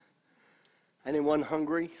Anyone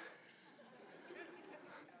hungry?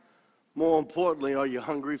 More importantly, are you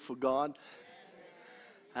hungry for God?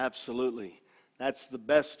 Absolutely. That's the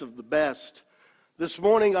best of the best. This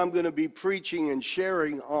morning I'm going to be preaching and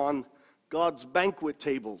sharing on God's banquet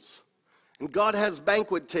tables. And God has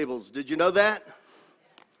banquet tables. Did you know that?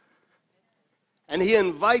 And He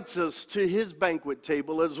invites us to His banquet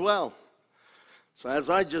table as well. So as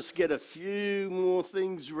I just get a few more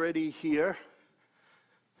things ready here.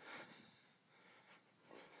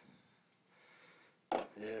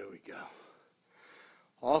 There we go.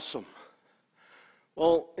 Awesome.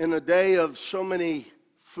 Well, in a day of so many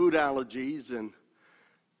food allergies and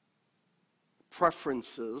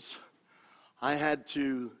preferences, I had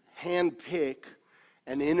to handpick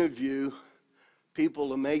and interview people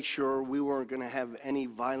to make sure we weren't going to have any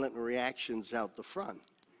violent reactions out the front.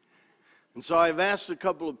 And so I've asked a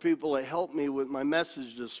couple of people to help me with my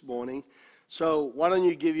message this morning. So why don't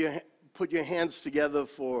you put your hands together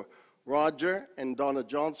for Roger and Donna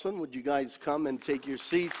Johnson. Would you guys come and take your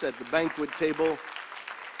seats at the banquet table?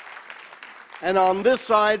 And on this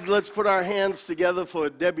side, let's put our hands together for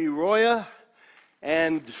Debbie Roya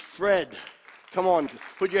and Fred. Come on,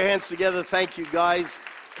 put your hands together. Thank you, guys.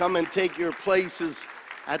 Come and take your places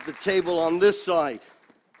at the table on this side.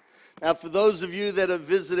 Now, for those of you that are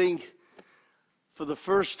visiting for the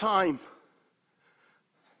first time,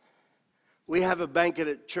 we have a banquet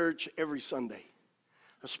at church every Sunday.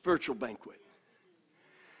 A spiritual banquet.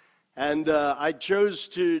 And I chose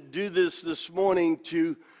to do this morning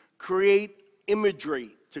to create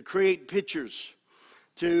imagery, to create pictures,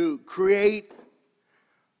 to create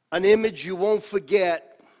an image you won't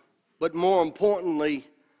forget, but more importantly,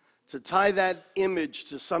 to tie that image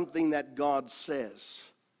to something that God says.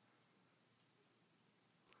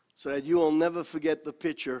 So that you will never forget the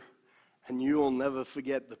picture, and you will never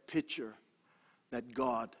forget the picture that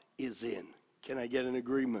God is in. Can I get an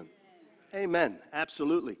agreement? Amen.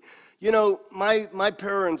 Absolutely. You know, my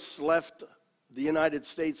parents left the United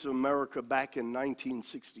States of America back in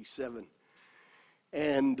 1967.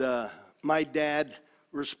 And my dad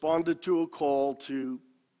responded to a call to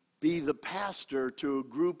be the pastor to a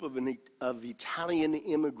group of Italian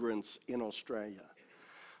immigrants in Australia.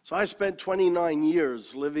 So I spent 29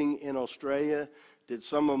 years living in Australia, did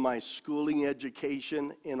some of my schooling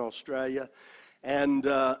education in Australia, and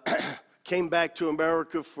came back to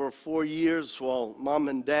America for 4 years while Mom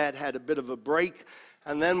and Dad had a bit of a break,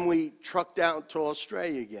 and then we trucked out to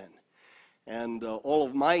Australia again. And all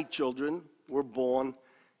of my children were born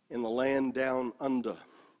in the land down under.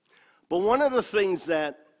 But one of the things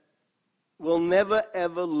that will never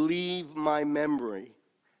ever leave my memory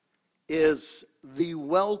is the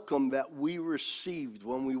welcome that we received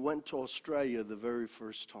when we went to Australia the very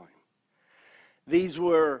first time. These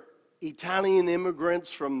were Italian immigrants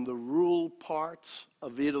from the rural parts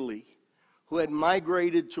of Italy who had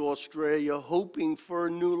migrated to Australia hoping for a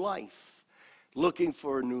new life, looking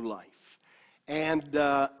for a new life. And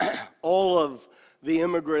all of the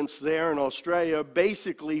immigrants there in Australia,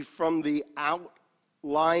 basically from the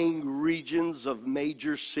outlying regions of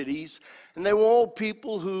major cities, and they were all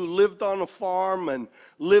people who lived on a farm and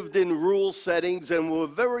lived in rural settings and were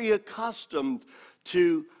very accustomed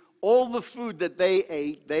to all the food that they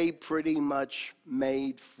ate, they pretty much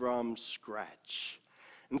made from scratch.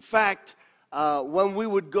 In fact, when we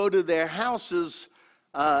would go to their houses,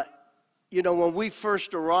 when we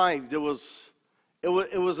first arrived, it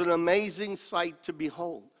was an amazing sight to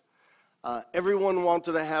behold. Everyone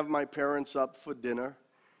wanted to have my parents up for dinner.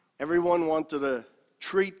 Everyone wanted to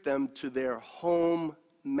treat them to their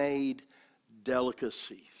homemade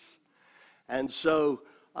delicacies. And so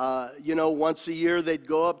once a year they'd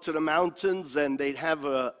go up to the mountains and they'd have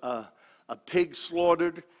a pig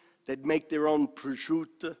slaughtered. They'd make their own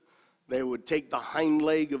prosciutto. They would take the hind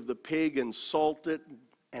leg of the pig and salt it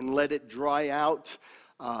and let it dry out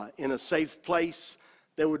in a safe place.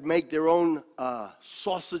 They would make their own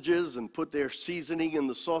sausages and put their seasoning in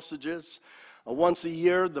the sausages. Once a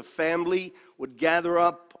year, the family would gather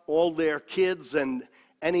up all their kids and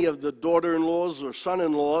any of the daughter-in-laws or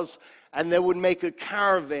son-in-laws, and they would make a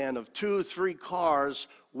caravan of 2 or 3 cars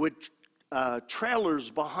with trailers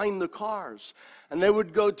behind the cars. And they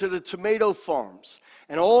would go to the tomato farms.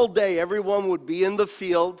 And all day, everyone would be in the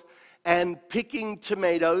field and picking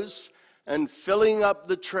tomatoes and filling up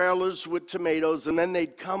the trailers with tomatoes. And then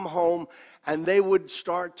they'd come home and they would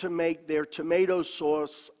start to make their tomato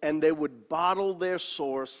sauce, and they would bottle their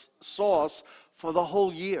sauce for the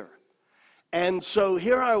whole year. And so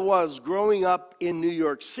here I was growing up in New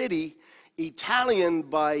York City, Italian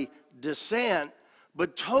by descent,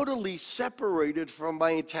 but totally separated from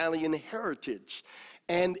my Italian heritage.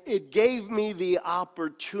 And it gave me the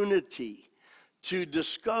opportunity to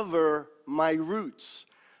discover my roots.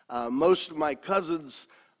 Most of my cousins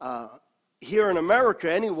here in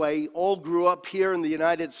America anyway, all grew up here in the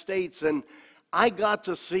United States, and I got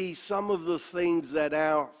to see some of the things that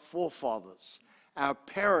our forefathers, our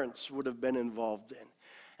parents would have been involved in.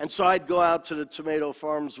 And so I'd go out to the tomato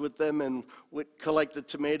farms with them and would collect the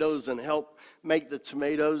tomatoes and help make the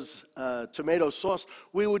tomato sauce.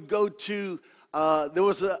 We would go to, there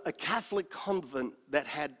was a Catholic convent that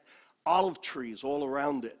had olive trees all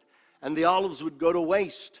around it, and the olives would go to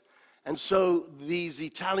waste. And so these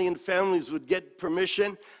Italian families would get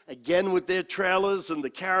permission, again with their trailers and the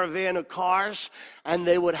caravan of cars, and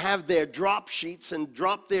they would have their drop sheets and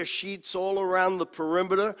drop their sheets all around the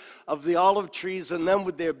perimeter of the olive trees, and then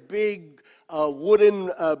with their big wooden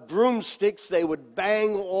broomsticks, they would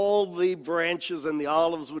bang all the branches and the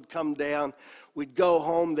olives would come down. We'd go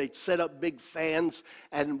home, they'd set up big fans,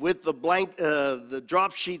 and with the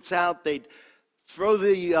drop sheets out, they'd throw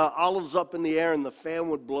the olives up in the air and the fan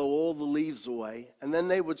would blow all the leaves away. And then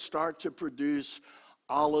they would start to produce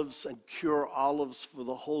olives and cure olives for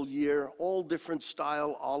the whole year, all different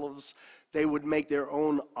style olives. They would make their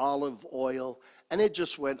own olive oil. And it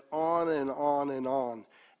just went on and on and on.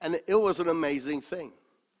 And it was an amazing thing.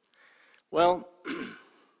 Well,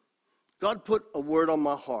 God put a word on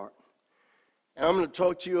my heart. And I'm going to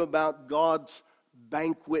talk to you about God's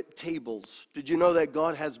banquet tables. Did you know that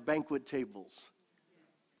God has banquet tables?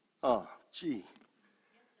 Oh, gee.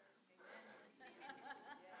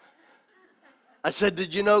 I said,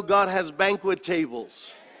 did you know God has banquet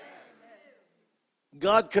tables?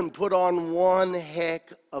 God can put on one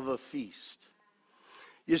heck of a feast.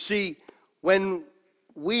 You see, when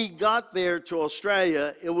we got there to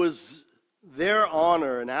Australia, it was their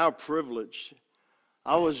honor and our privilege.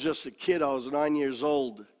 I was just a kid. I was 9 years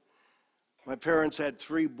old. My parents had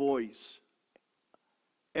 3 boys.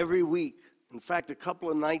 Every week, in fact, a couple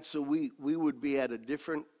of nights a week, we would be at a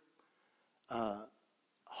different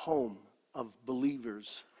home of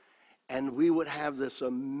believers, and we would have this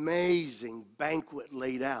amazing banquet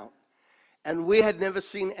laid out. And we had never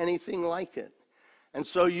seen anything like it. And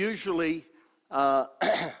so usually,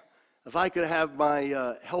 if I could have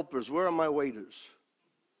my helpers, where are my waiters?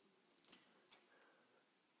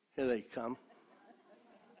 Here they come.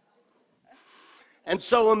 And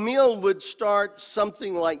so a meal would start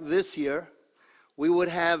something like this here. We would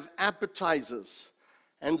have appetizers.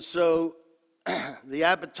 And so the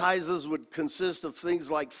appetizers would consist of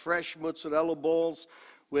things like fresh mozzarella balls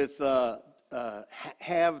with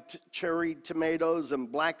halved cherry tomatoes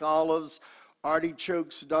and black olives,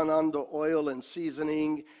 artichokes done under oil and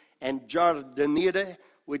seasoning, and giardiniere,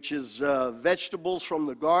 which is vegetables from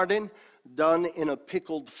the garden done in a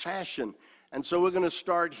pickled fashion. And so we're going to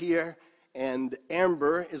start here. And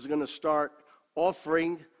Amber is going to start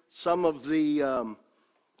offering some of the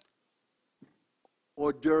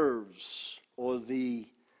hors d'oeuvres or the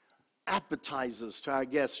appetizers to our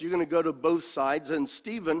guests. You're going to go to both sides, and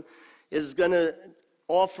Stephen is going to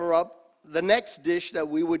offer up the next dish that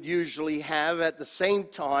we would usually have at the same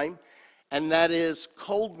time, and that is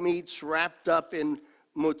cold meats wrapped up in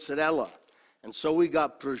mozzarella. And so we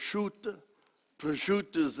got prosciutto.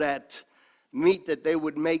 Prosciutto is that meat that they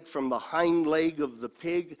would make from the hind leg of the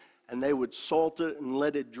pig, and they would salt it and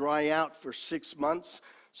let it dry out for 6 months.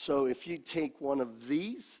 So if you take one of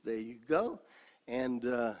these, there you go, and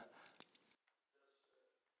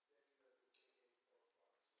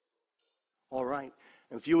all right,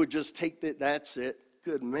 if you would just take that, that's it.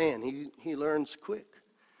 Good man, he learns quick.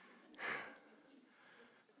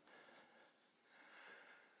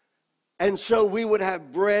 And so we would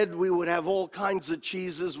have bread, we would have all kinds of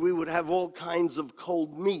cheeses, we would have all kinds of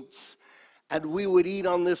cold meats. And we would eat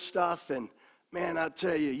on this stuff, and man, I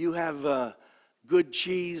tell you, you have good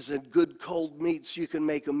cheese and good cold meats, you can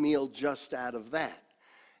make a meal just out of that.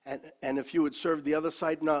 And if you would serve the other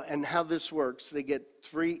side, no, and how this works, they get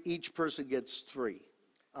 3, each person gets 3.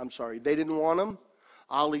 I'm sorry, they didn't want them?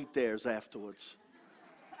 I'll eat theirs afterwards.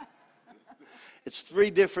 It's 3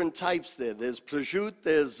 different types there. There's prosciutto,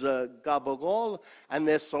 there's gabagool, and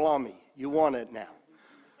there's salami. You want it now.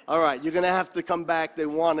 All right, you're going to have to come back. They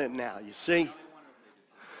want it now, you see?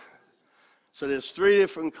 So there's 3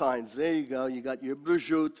 different kinds. There you go. You got your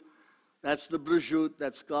prosciutto. That's the prosciutto.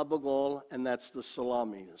 That's gabagool, and that's the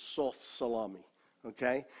salami, the soft salami,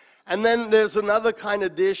 okay? And then there's another kind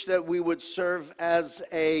of dish that we would serve as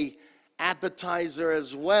a appetizer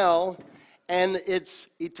as well, and it's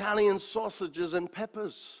Italian sausages and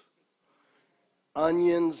peppers,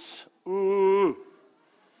 onions.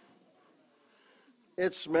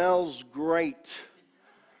 It smells great.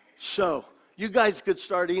 So You guys could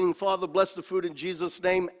start eating. Father, bless the food in Jesus'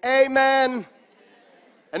 name. Amen.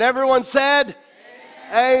 And everyone said,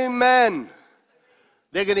 Amen.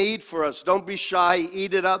 They're going to eat for us. Don't be shy.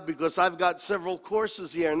 Eat it up, because I've got several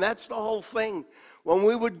courses here. And that's the whole thing. When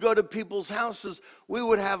we would go to people's houses, we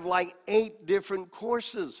would have like 8 different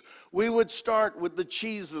courses. We would start with the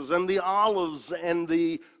cheeses and the olives and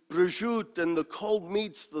the prosciutto and the cold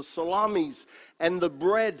meats, the salamis and the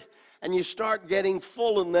bread. And you start getting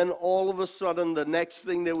full, and then all of a sudden the next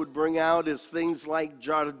thing they would bring out is things like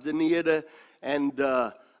giardiniera and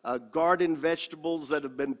garden vegetables that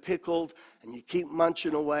have been pickled, and you keep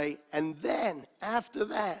munching away. And then after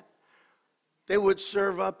that, they would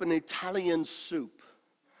serve up an Italian soup.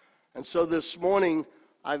 And so this morning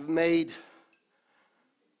I've made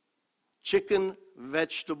chicken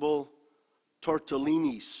vegetable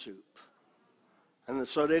tortellini soup. And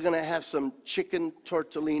so they're going to have some chicken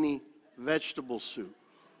tortellini vegetable soup.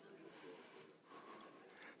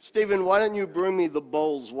 Stephen, why don't you bring me the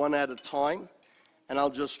bowls one at a time? And I'll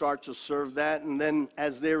just start to serve that. And then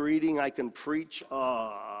as they're eating, I can preach.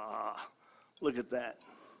 Look at that.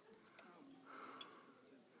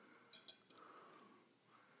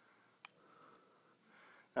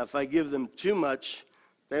 Now, if I give them too much,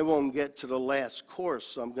 they won't get to the last course.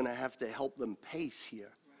 So I'm going to have to help them pace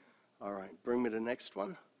here. All right, bring me the next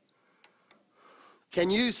one. Can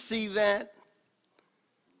you see that?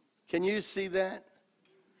 Can you see that?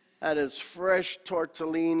 That is fresh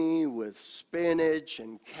tortellini with spinach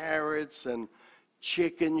and carrots and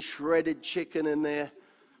chicken, shredded chicken in there.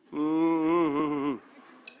 Mm-hmm.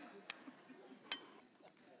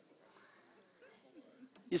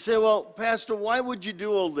 You say, well, Pastor, why would you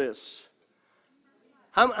do all this?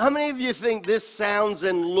 How many of you think this sounds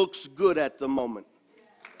and looks good at the moment?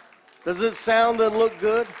 Does it sound and look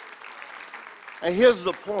good? And here's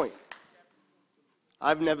the point.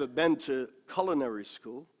 I've never been to culinary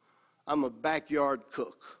school. I'm a backyard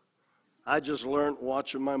cook. I just learned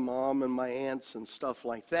watching my mom and my aunts and stuff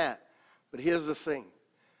like that. But here's the thing.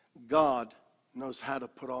 God knows how to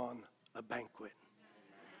put on a banquet.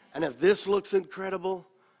 And if this looks incredible,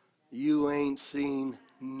 you ain't seen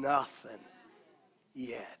nothing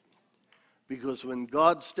yet. Because when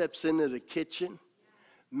God steps into the kitchen,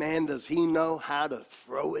 man, does he know how to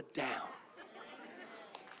throw it down.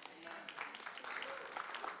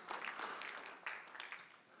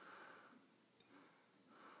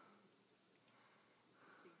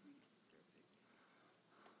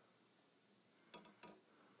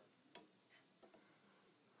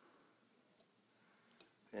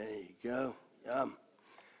 There you go. Yum.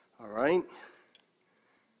 All right.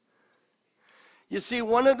 You see,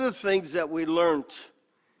 one of the things that we learned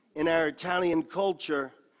in our Italian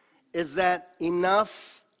culture is that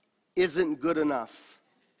enough isn't good enough.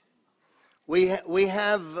 We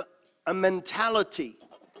have a mentality,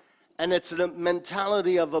 and it's a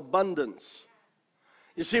mentality of abundance.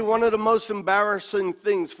 You see, one of the most embarrassing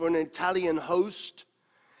things for an Italian host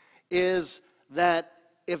is that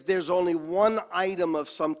if there's only one item of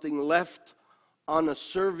something left on a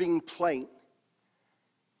serving plate,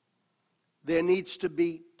 there needs to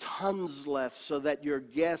be tons left so that your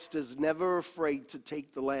guest is never afraid to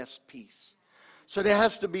take the last piece. So there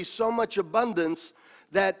has to be so much abundance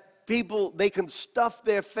that people, they can stuff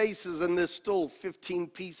their faces, and there's still 15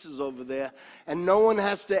 pieces over there, and no one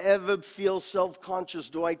has to ever feel self-conscious,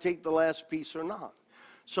 do I take the last piece or not?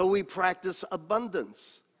 So we practice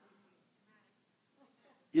abundance.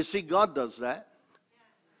 You see, God does that.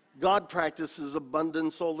 God practices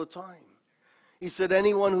abundance all the time. He said,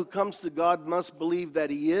 anyone who comes to God must believe that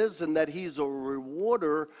he is, and that he's a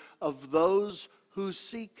rewarder of those who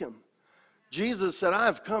seek him. Jesus said, I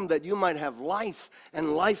have come that you might have life,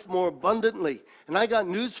 and life more abundantly. And I got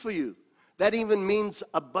news for you. That even means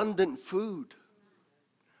abundant food.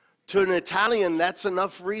 To an Italian, that's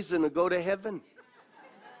enough reason to go to heaven.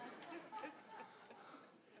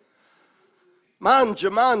 Mangia,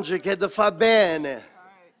 mangia, che ti fa bene.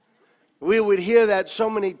 We would hear that so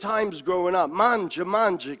many times growing up. Mangia,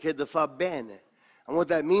 mangia, che ti fa bene. And what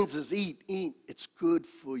that means is eat, eat. It's good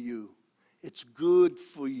for you. It's good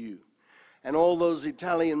for you. And all those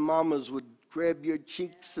Italian mamas would grab your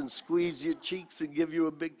cheeks and squeeze your cheeks and give you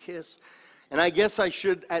a big kiss. And I guess I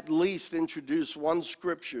should at least introduce one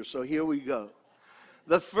scripture. So here we go.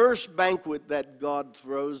 The first banquet that God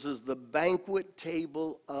throws is the banquet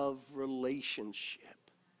table of relationship.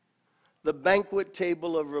 The banquet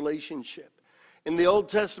table of relationship. In the Old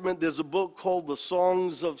Testament, there's a book called the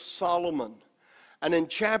Songs of Solomon. And in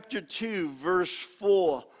chapter 2, verse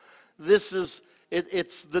 4,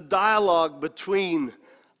 it's the dialogue between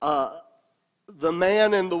the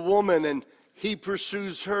man and the woman. And he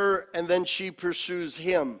pursues her, and then she pursues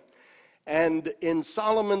him. And in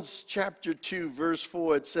Solomon's chapter 2, verse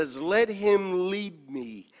 4, it says, "Let him lead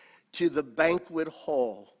me to the banquet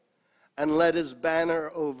hall, and let his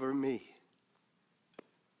banner over me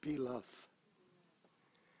be love."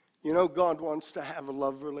 You know, God wants to have a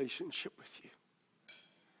love relationship with you.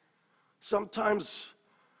 Sometimes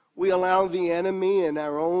we allow the enemy and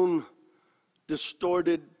our own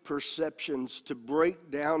distorted perceptions to break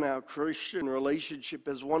down our Christian relationship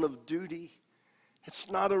as one of duty. It's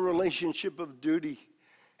not a relationship of duty.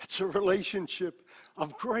 It's a relationship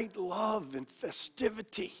of great love and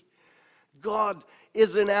festivity. God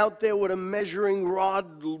isn't out there with a measuring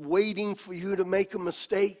rod waiting for you to make a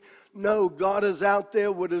mistake. No, God is out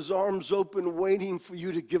there with his arms open waiting for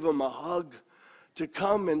you to give him a hug, to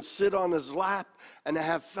come and sit on his lap and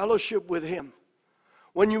have fellowship with him.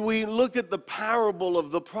 When we look at the parable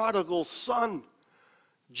of the prodigal son,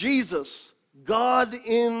 Jesus, God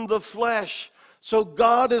in the flesh. So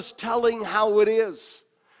God is telling how it is.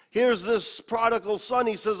 Here's this prodigal son.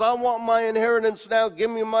 He says, "I want my inheritance now.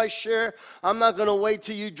 Give me my share. I'm not going to wait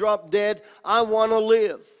till you drop dead. I want to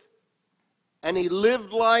live." And he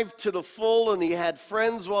lived life to the full, and he had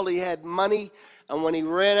friends while he had money. And when he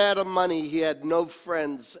ran out of money, he had no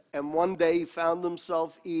friends. And one day he found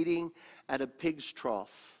himself eating at a pig's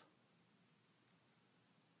trough.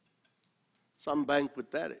 Some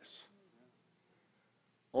banquet that is.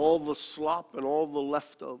 All the slop and all the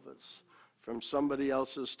leftovers from somebody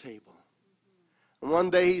else's table. And one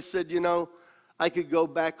day he said, "You know, I could go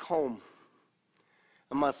back home,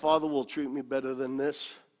 and my father will treat me better than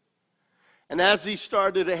this." And as he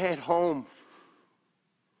started to head home,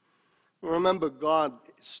 remember, God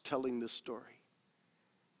is telling this story.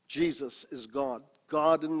 Jesus is God.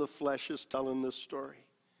 God in the flesh is telling this story.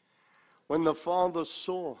 When the father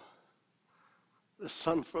saw the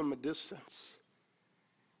son from a distance,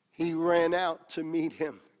 he ran out to meet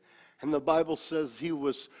him. And the Bible says he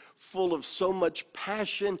was full of so much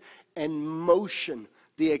passion and motion,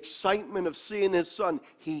 the excitement of seeing his son.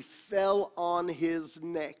 He fell on his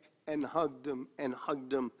neck and hugged him and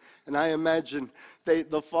hugged him. And I imagine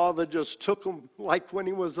the father just took him like when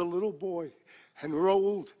he was a little boy and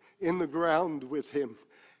rolled in the ground with him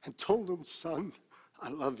and told him, "Son, I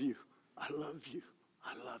love you. I love you.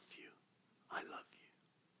 I love you. I love you."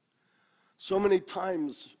 So many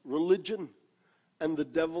times, religion and the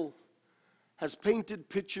devil has painted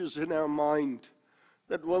pictures in our mind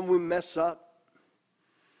that when we mess up,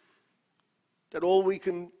 that all we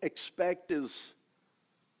can expect is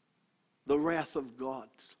the wrath of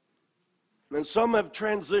God. And some have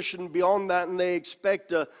transitioned beyond that, and they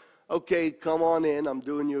expect okay, come on in, I'm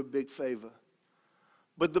doing you a big favor.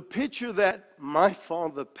 But the picture that my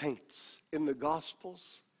father paints in the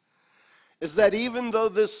Gospels is that even though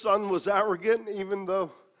this son was arrogant, even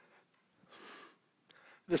though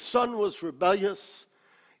the son was rebellious,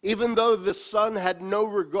 even though the son had no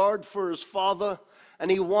regard for his father, and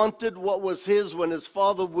he wanted what was his when his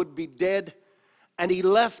father would be dead, and he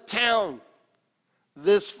left town,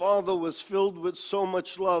 this father was filled with so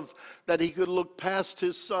much love that he could look past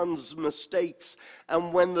his son's mistakes.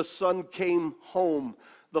 And when the son came home,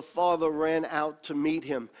 the father ran out to meet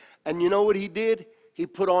him. And you know what he did? He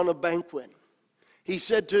put on a banquet. He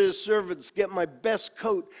said to his servants, "Get my best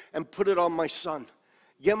coat and put it on my son.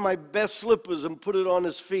 Get my best slippers and put it on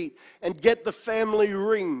his feet. And get the family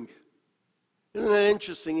ring." Isn't that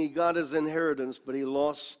interesting? He got his inheritance, but he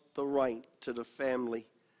lost the right to the family.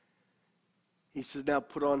 He says, "Now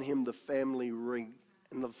put on him the family ring."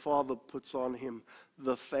 And the father puts on him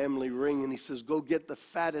the family ring. And he says, "Go get the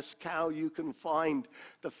fattest cow you can find,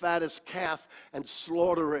 the fattest calf, and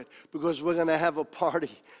slaughter it, because we're going to have a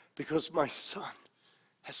party, because my son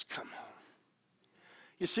has come home."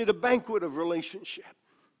 You see, the banquet of relationship.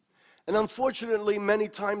 And unfortunately, many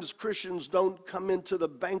times Christians don't come into the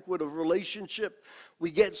banquet of relationship.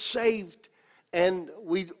 We get saved, and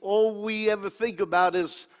all we ever think about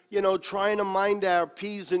is, trying to mind our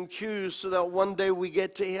P's and Q's so that one day we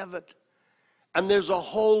get to heaven. And there's a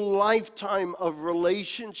whole lifetime of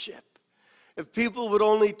relationship. If people would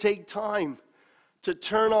only take time to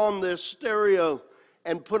turn on their stereo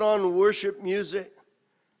and put on worship music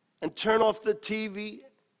and turn off the TV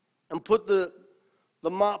and put the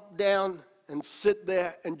mop down and sit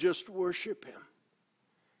there and just worship him.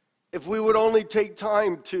 If we would only take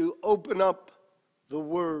time to open up the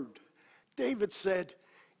Word. David said,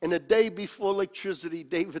 in a day before electricity,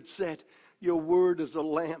 David said, "Your word is a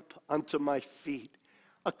lamp unto my feet."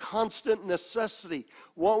 A constant necessity.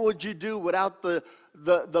 What would you do without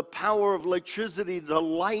the power of electricity to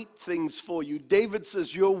light things for you? David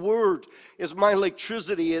says, "Your word is my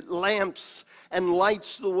electricity. It lamps and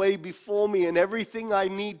lights the way before me in everything I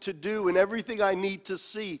need to do and everything I need to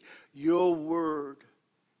see. Your word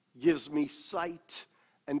gives me sight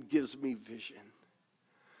and gives me vision.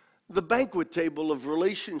 The banquet table of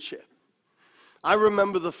relationship. I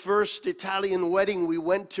remember the first Italian wedding we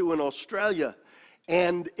went to in Australia,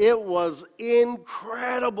 and it was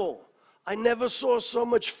incredible. I never saw so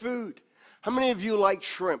much food. How many of you like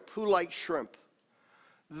shrimp? Who likes shrimp?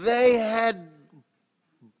 They had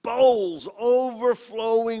bowls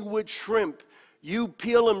overflowing with shrimp. You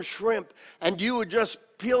peel them shrimp, and you would just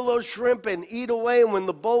peel those shrimp and eat away, and when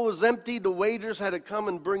the bowl was empty, the waiters had to come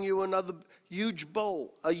and bring you another huge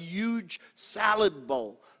bowl, a huge salad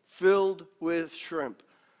bowl filled with shrimp.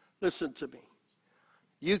 Listen to me.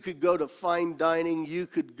 You could go to fine dining. You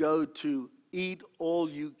could go to eat all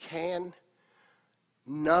you can.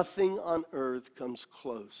 Nothing on earth comes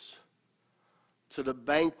close to the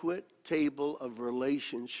banquet table of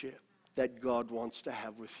relationship that God wants to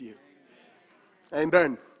have with you.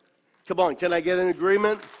 Amen. Come on, can I get an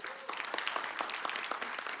agreement?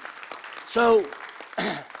 So,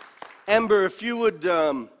 Amber, if you would,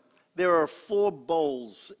 there are 4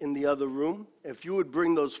 bowls in the other room. If you would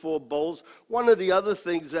bring those 4 bowls. One of the other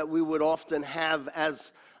things that we would often have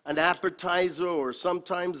as an appetizer or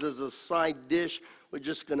sometimes as a side dish, we're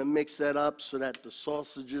just going to mix that up so that the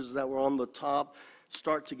sausages that were on the top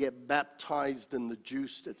start to get baptized in the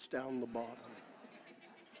juice that's down the bottom.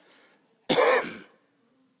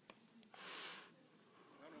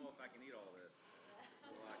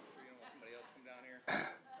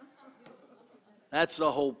 That's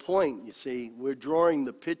the whole point, you see. We're drawing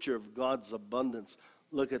the picture of God's abundance.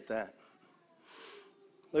 Look at that.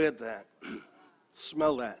 Look at that.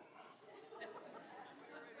 Smell that.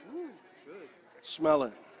 Ooh, good. Smell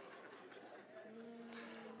it.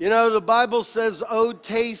 You know, the Bible says, "Oh,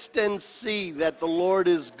 taste and see that the Lord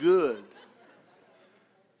is good."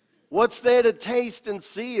 What's there to taste and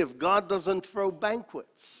see if God doesn't throw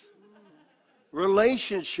banquets?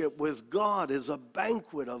 Relationship with God is a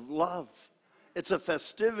banquet of love. It's a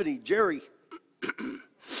festivity. Jerry, do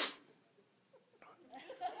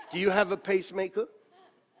you have a pacemaker?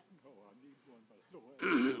 No, I need one, but I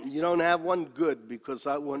don't have You don't have one? Good, because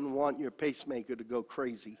I wouldn't want your pacemaker to go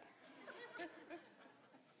crazy.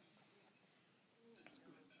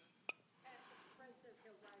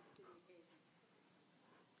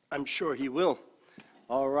 I'm sure he will.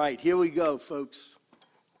 All right, here we go, folks.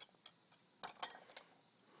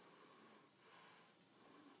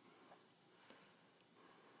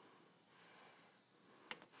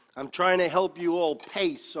 I'm trying to help you all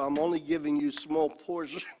pace, so I'm only giving you small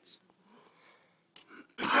portions.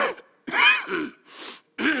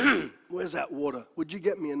 Where's that water? Would you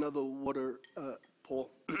get me another water,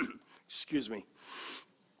 Paul? Excuse me.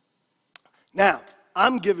 Now,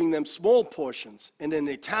 I'm giving them small portions. In an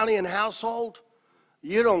Italian household,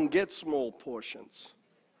 you don't get small portions.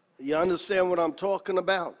 You understand what I'm talking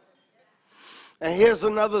about? And here's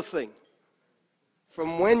another thing.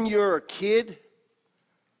 From when you're a kid,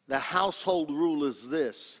 the household rule is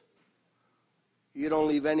this: you don't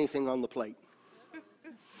leave anything on the plate.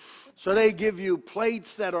 So they give you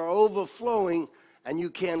plates that are overflowing, and you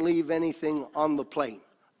can't leave anything on the plate.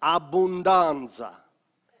 Abbondanza.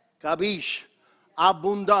 Capisci?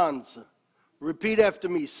 Abbondanza. Repeat after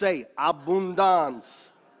me. Say, abundance.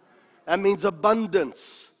 That means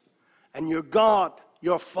abundance. And your God,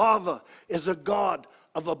 your Father, is a God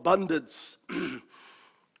of abundance. Who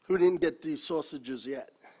didn't get these sausages yet?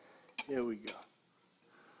 Here we go.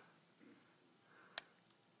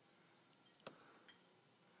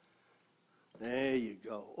 There you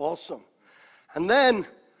go. Awesome. And then,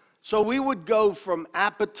 so we would go from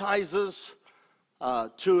appetizers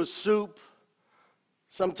to a soup,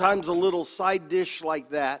 sometimes a little side dish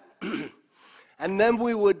like that. And then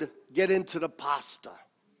we would get into the pasta.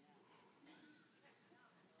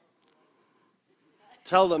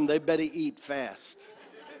 Tell them they better eat fast.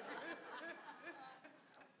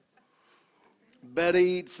 Better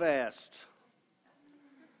eat fast.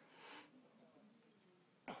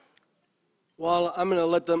 Well, I'm going to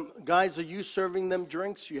let them. Guys, are you serving them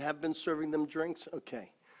drinks? You have been serving them drinks?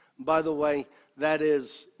 Okay. By the way, that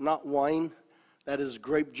is not wine. That is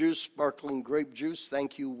grape juice, sparkling grape juice.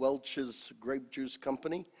 Thank you, Welch's Grape Juice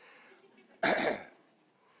Company. I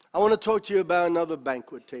want to talk to you about another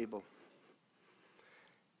banquet table.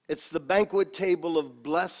 It's the banquet table of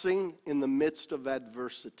blessing in the midst of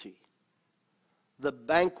adversity. The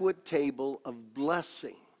banquet table of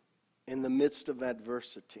blessing in the midst of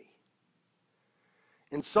adversity.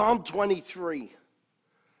 In Psalm 23,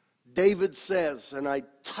 David says, and I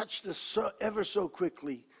touched this ever so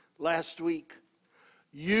quickly last week,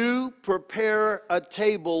 You prepare a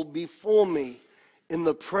table before me in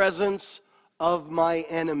the presence of my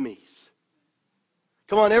enemies.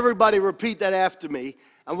 Come on, everybody repeat that after me.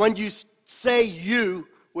 And when you say you,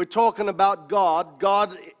 we're talking about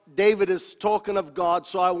God. David is talking of God.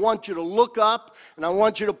 So I want you to look up and I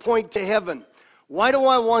want you to point to heaven. Why do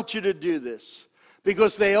I want you to do this?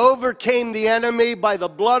 Because they overcame the enemy by the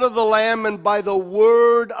blood of the Lamb and by the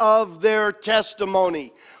word of their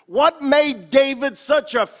testimony. What made David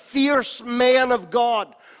such a fierce man of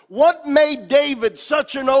God? What made David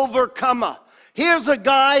such an overcomer? Here's a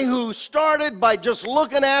guy who started by just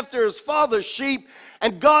looking after his father's sheep,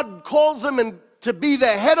 and God calls him to be the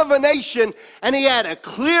head of a nation, and he had to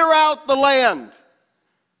clear out the land.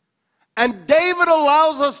 And David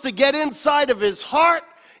allows us to get inside of his heart,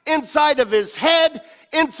 inside of his head,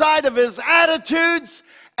 inside of his attitudes,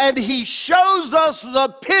 and he shows us the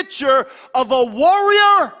picture of a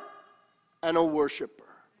warrior and a worshiper.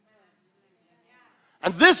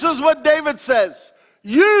 And this is what David says.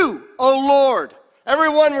 You, O Lord,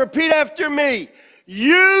 everyone repeat after me.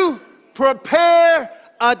 You prepare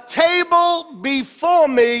a table before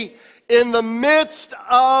me in the midst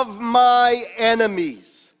of my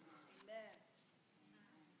enemies.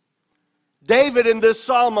 David in this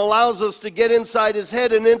psalm allows us to get inside his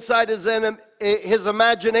head and inside his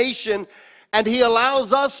imagination, and he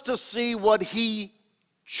allows us to see what he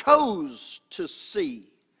chose to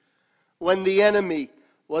see when the enemy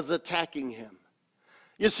was attacking him.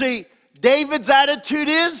 You see, David's attitude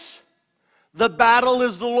is, the battle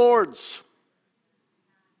is the Lord's.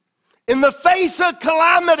 In the face of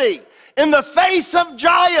calamity, in the face of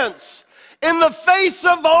giants, in the face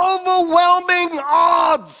of overwhelming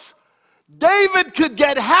odds, David could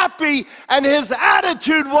get happy, and his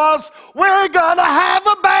attitude was, we're going to have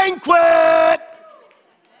a banquet.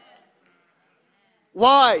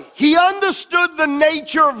 Why? He understood the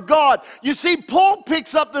nature of God. You see, Paul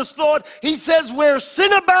picks up this thought. He says, where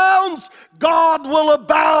sin abounds, God will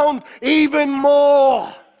abound even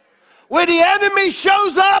more. Where the enemy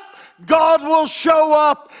shows up, God will show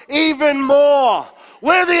up even more.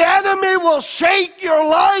 Where the enemy will shake your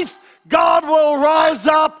life, God will rise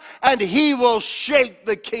up and he will shake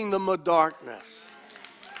the kingdom of darkness.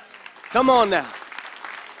 Come on now.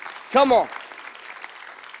 Come on.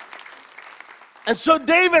 And so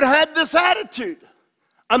David had this attitude.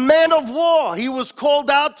 A man of war. He was called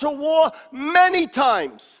out to war many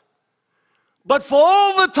times. But for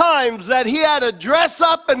all the times that he had to dress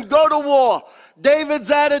up and go to war, David's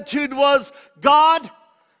attitude was, God,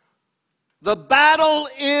 the battle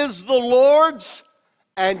is the Lord's,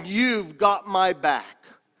 and you've got my back.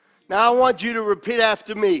 Now I want you to repeat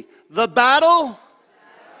after me. The battle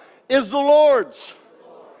is the Lord's,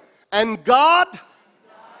 and God,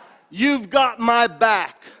 you've got my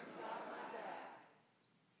back.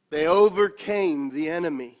 They overcame the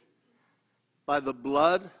enemy by the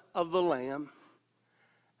blood of the Lamb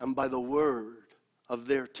and by the word of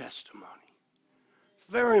their testimony. It's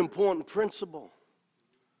a very important principle.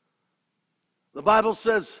 The Bible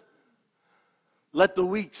says, let the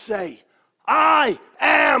weak say, I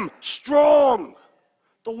am strong.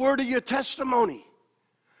 The word of your testimony.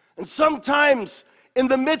 And sometimes in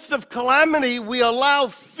the midst of calamity, we allow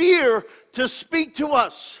fear to speak to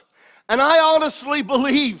us. And I honestly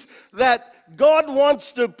believe that God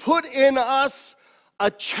wants to put in us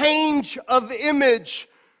a change of image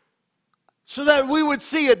so that we would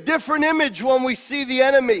see a different image when we see the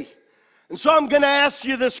enemy. And so I'm going to ask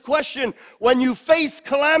you this question. When you face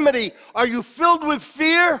calamity, are you filled with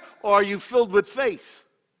fear or are you filled with faith?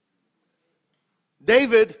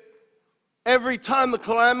 David, every time a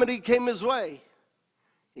calamity came his way,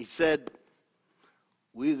 he said,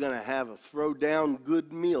 we're going to have a throw-down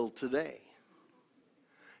good meal today.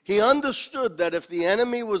 He understood that if the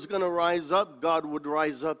enemy was going to rise up, God would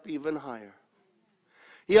rise up even higher.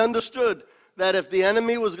 He understood that if the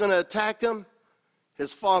enemy was going to attack him,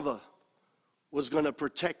 his father was going to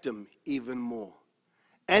protect him even more.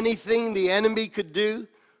 Anything the enemy could do,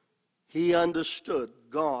 he understood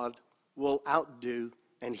God will outdo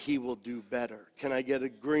and he will do better. Can I get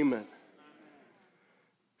agreement?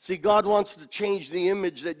 See, God wants to change the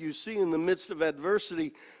image that you see in the midst of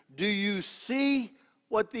adversity. Do you see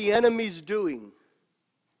what the enemy's doing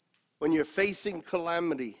when you're facing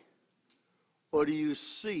calamity? Or do you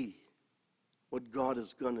see what God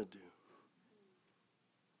is going to do?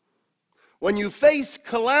 When you face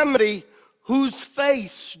calamity, whose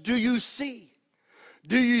face do you see?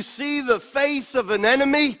 Do you see the face of an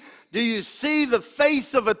enemy? Do you see the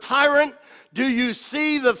face of a tyrant? Do you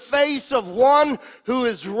see the face of one who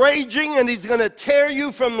is raging and he's going to tear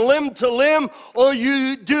you from limb to limb? Or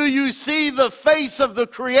do you see the face of the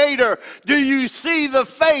Creator? Do you see the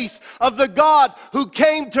face of the God who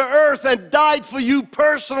came to earth and died for you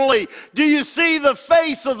personally? Do you see the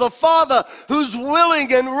face of the Father who's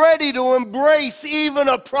willing and ready to embrace even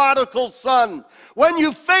a prodigal son? When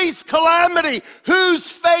you face calamity,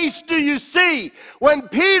 whose face do you see? When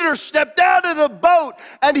Peter stepped out of the boat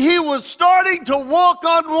and he was starting to walk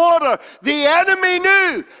on water, the enemy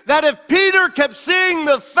knew that if Peter kept seeing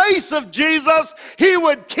the face of Jesus, he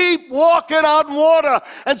would keep walking on water.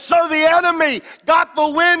 And so the enemy got the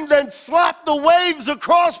wind and slapped the waves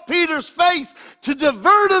across Peter's face to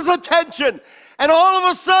divert his attention. And all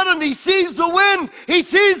of a sudden, he sees the wind, he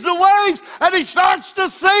sees the waves, and he starts to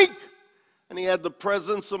sink. And he had the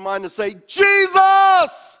presence of mind to say,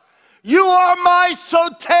 Jesus, you are my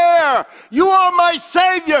soter. You are my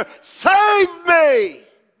Savior. Save me.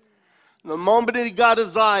 And the moment he got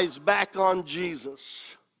his eyes back on Jesus,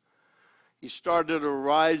 he started to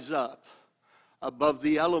rise up above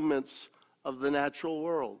the elements of the natural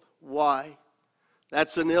world. Why?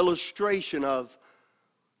 That's an illustration of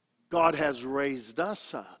God has raised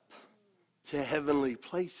us up to heavenly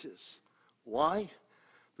places. Why?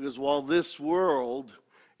 Because while this world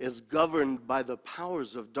is governed by the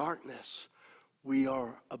powers of darkness, we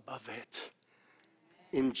are above it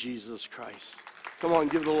in Jesus Christ. Come on,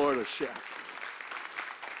 give the Lord a shout.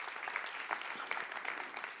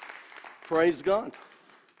 Praise God.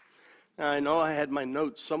 Now, I know I had my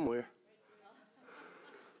notes somewhere.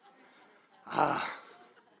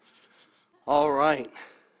 All right.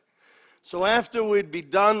 So after we'd be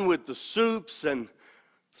done with the soups and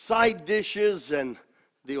side dishes and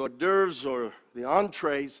the hors d'oeuvres or the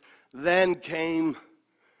entrees, then came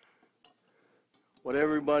what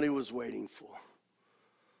everybody was waiting for.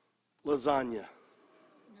 Lasagna.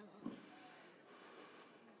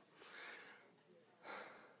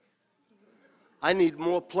 I need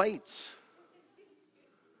more plates.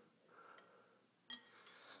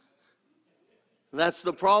 That's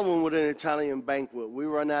the problem with an Italian banquet. We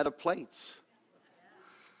run out of plates.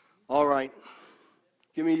 All right.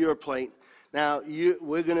 Give me your plate. Now,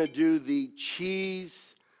 we're going to do the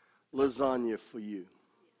cheese lasagna for you.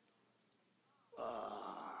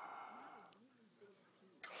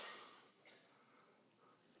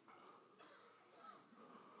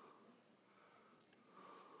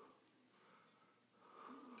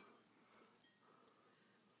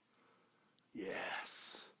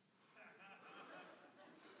 Yes.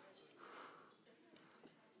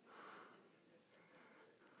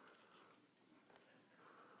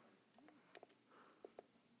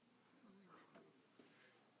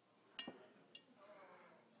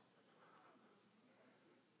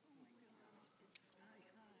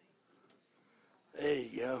 There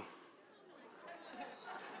you go.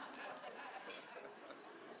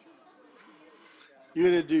 You're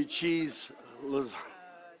going to do cheese lasagna.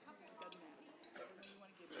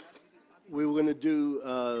 We were going to do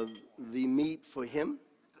the meat for him.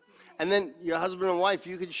 And then your husband and wife,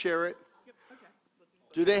 you can share it.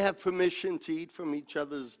 Do they have permission to eat from each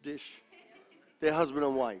other's dish? Their husband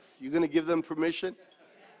and wife. You going to give them permission?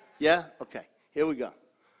 Yeah? Okay. Here we go.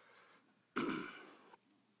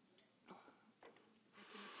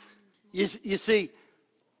 You see,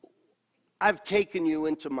 I've taken you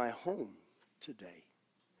into my home today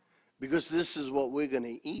because this is what we're going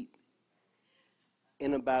to eat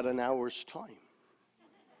in about an hour's time.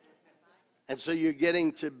 And so you're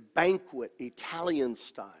getting to banquet, Italian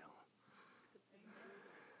style.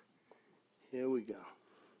 Here we go.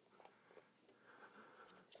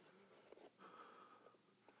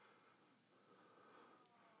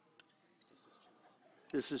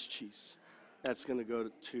 This is cheese. That's going to go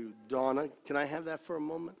to Donna. Can I have that for a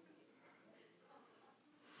moment?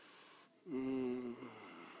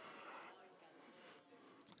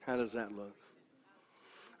 How does that look?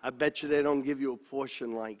 I bet you they don't give you a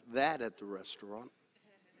portion like that at the restaurant.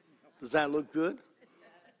 Does that look good?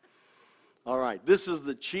 All right. This is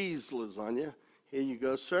the cheese lasagna. Here you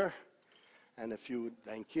go, sir. And if you would,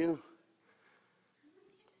 thank you.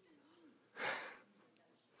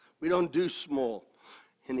 We don't do small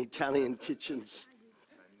in Italian kitchens.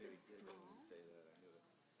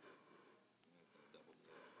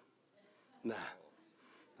 Nah,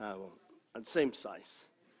 I won't. Same size.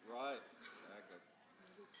 Right.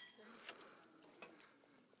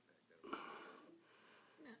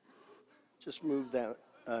 Just move that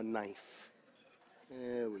knife.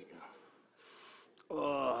 There we go.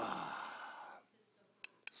 Oh,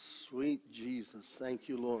 sweet Jesus. Thank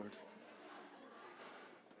you, Lord.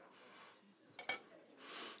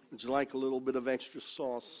 Would you like a little bit of extra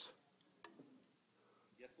sauce?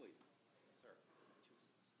 Yes, please. Sir.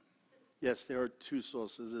 Yes, there are two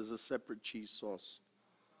sauces. There's a separate cheese sauce.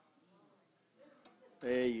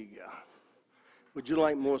 There you go. Would you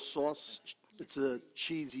like more sauce? It's a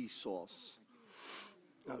cheesy sauce.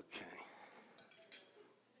 Okay.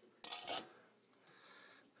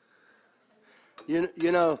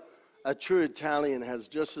 You know, a true Italian has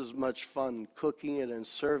just as much fun cooking it and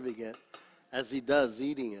serving it as he does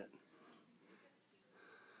eating it.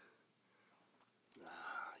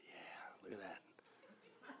 Ah, yeah, look at that.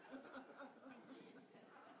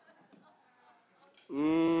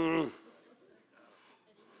 Mmm.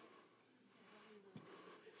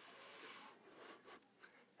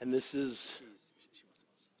 And this is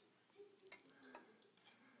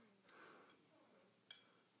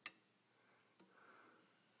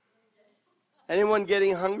anyone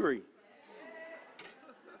getting hungry?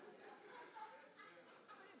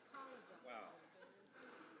 Wow.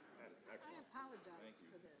 I apologize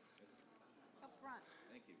for this. Up front.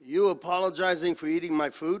 Thank you. You apologizing for eating my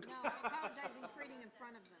food? No, I'm apologizing for eating in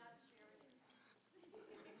front of them.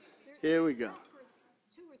 Here we go. For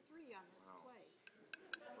 2 or 3 on this plate.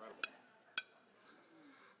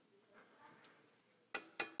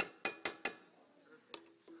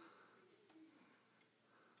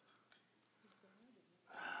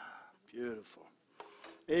 Beautiful.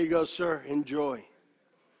 There you go, sir. Enjoy.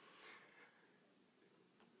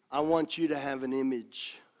 I want you to have an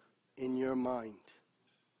image in your mind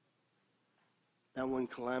that when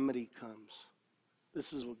calamity comes,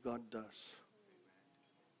 this is what God does.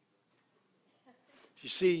 You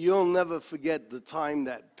see, you'll never forget the time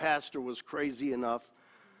that pastor was crazy enough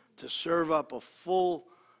to serve up a full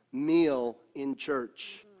meal in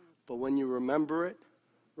church. But when you remember it,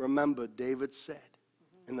 remember David said,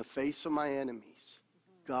 in the face of my enemies,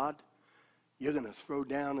 God, you're going to throw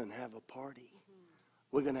down and have a party.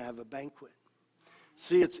 We're going to have a banquet.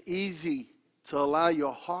 See, it's easy to allow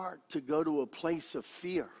your heart to go to a place of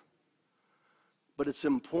fear. But it's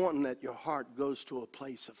important that your heart goes to a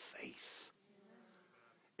place of faith.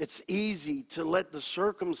 It's easy to let the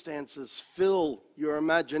circumstances fill your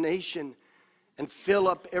imagination and fill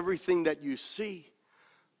up everything that you see.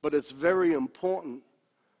 But it's very important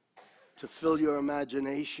to fill your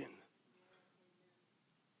imagination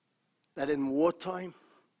that in wartime,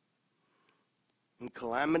 in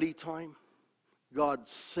calamity time, God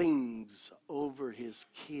sings over his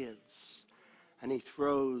kids and he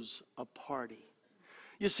throws a party.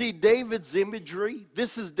 You see, David's imagery,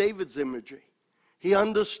 this is David's imagery. He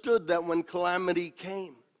understood that when calamity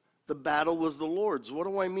came, the battle was the Lord's. What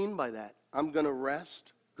do I mean by that? I'm going to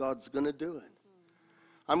rest. God's going to do it.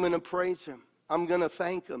 I'm going to praise him. I'm going to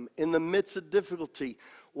thank him. In the midst of difficulty,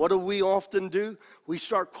 what do we often do? We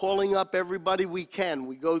start calling up everybody we can.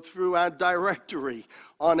 We go through our directory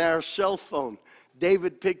on our cell phone.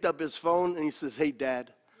 David picked up his phone and he says, hey,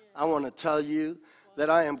 Dad, I want to tell you that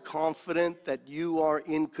I am confident that you are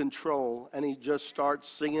in control. And he just starts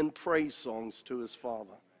singing praise songs to his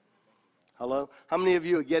father. Hello? How many of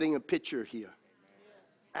you are getting a picture here?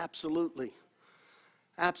 Absolutely.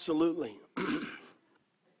 Absolutely.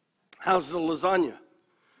 How's the lasagna?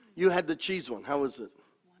 You had the cheese one. How was it?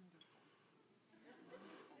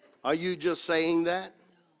 Are you just saying that?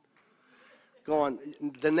 Go on.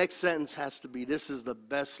 The next sentence has to be, this is the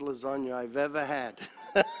best lasagna I've ever had.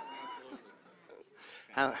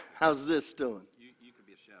 How's this doing? You could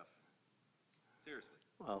be a chef. Seriously.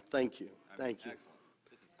 Well, thank you. Thank you. Excellent.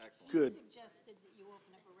 This is excellent. Good. Suggested that you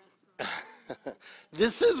open up a restaurant.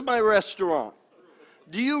 This is my restaurant.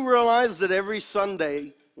 Do you realize that every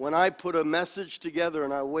Sunday when I put a message together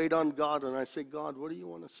and I wait on God and I say, God, what do you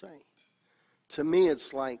want to say? To me,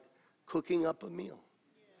 it's like cooking up a meal.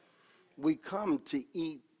 We come to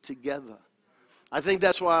eat together. I think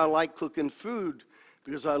that's why I like cooking food,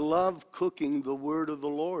 because I love cooking the word of the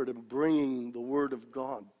Lord and bringing the word of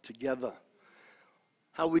God together.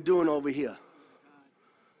 How we doing over here?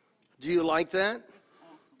 Do you like that? That's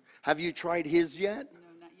awesome. Have you tried his yet? No,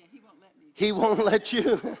 not yet. He won't let me. He won't let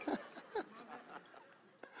you.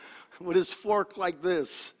 With his fork like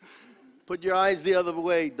this. Put your eyes the other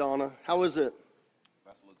way, Donna. How is it?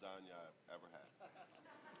 Best lasagna I've ever had.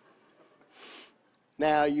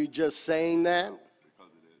 Now, are you just saying that?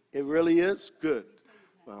 Because it is. It really is? Good.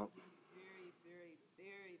 Well, Very, very,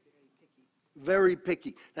 very, very picky. very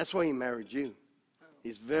picky. That's why he married you.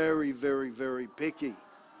 He's very, very, very picky.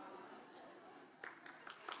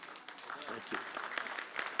 Thank you.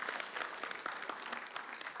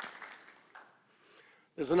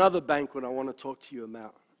 There's another banquet I want to talk to you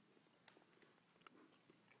about.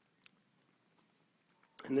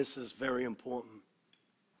 And this is very important.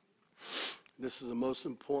 This is the most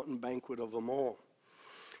important banquet of them all.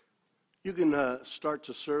 You can start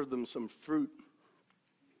to serve them some fruit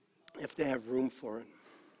if they have room for it.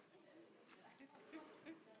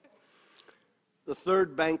 The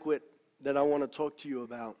third banquet that I want to talk to you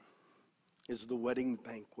about is the wedding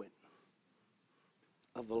banquet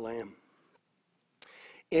of the Lamb.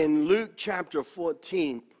 In Luke chapter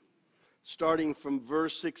 14, starting from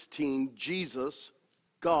verse 16, Jesus,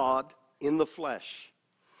 God in the flesh.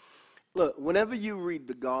 Look, whenever you read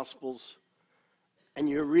the Gospels and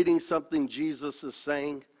you're reading something Jesus is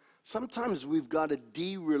saying, sometimes we've got to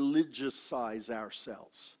de-religiousize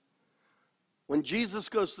ourselves. When Jesus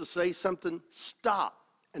goes to say something, stop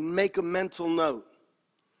and make a mental note.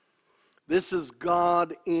 This is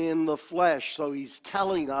God in the flesh, so he's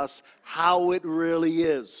telling us how it really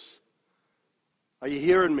is. Are you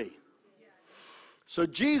hearing me? So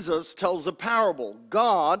Jesus tells a parable.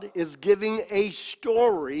 God is giving a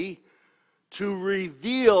story to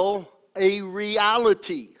reveal a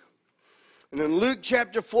reality. And in Luke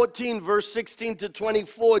chapter 14, verse 16 to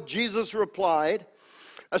 24, Jesus replied,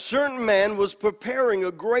 "A certain man was preparing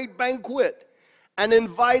a great banquet and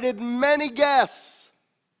invited many guests."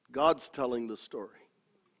 God's telling the story.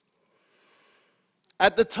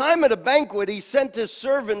 At the time of the banquet, he sent his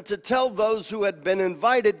servant to tell those who had been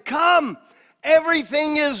invited, "Come,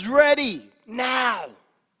 everything is ready now."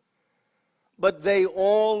 But they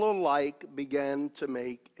all alike began to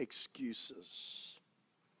make excuses.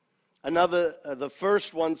 The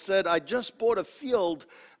first one said, "I just bought a field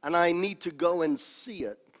and I need to go and see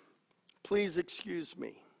it. Please excuse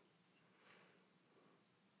me."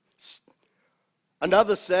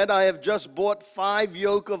 Another said, "I have just bought 5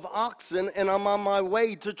 yoke of oxen and I'm on my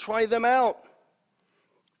way to try them out.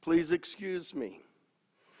 Please excuse me."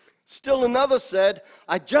 Still another said,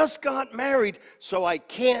 "I just got married, so I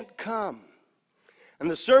can't come." And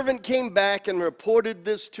the servant came back and reported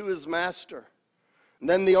this to his master. And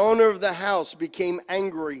then the owner of the house became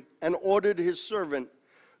angry and ordered his servant,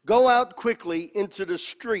 "Go out quickly into the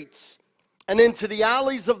streets and into the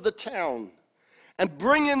alleys of the town and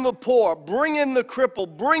bring in the poor, bring in the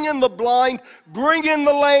crippled, bring in the blind, bring in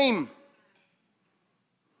the lame."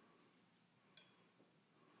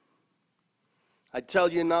 I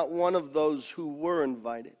tell you, not one of those who were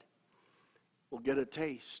invited will get a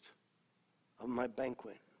taste of my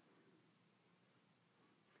banquet.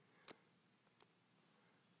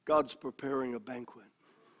 God's preparing a banquet.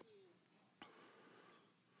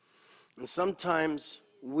 And sometimes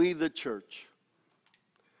we, the church,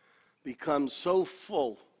 become so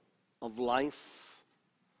full of life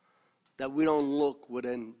that we don't look with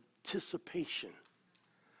anticipation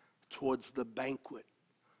towards the banquet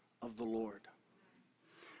of the Lord.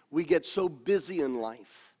 We get so busy in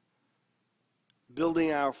life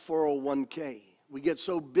building our 401k. We get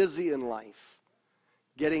so busy in life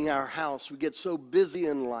getting our house. We get so busy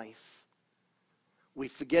in life. We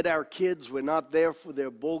forget our kids. We're not there for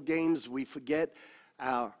their bowl games. We forget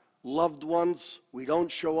our loved ones. We don't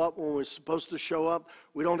show up when we're supposed to show up.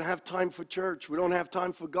 We don't have time for church. We don't have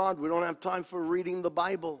time for God. We don't have time for reading the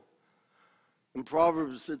Bible. In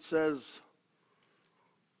Proverbs it says,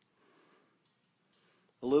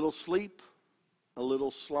 "A little sleep, a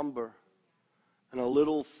little slumber, and a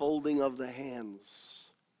little folding of the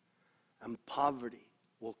hands, and poverty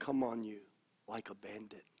will come on you like a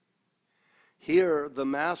bandit." Here, the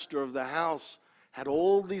master of the house had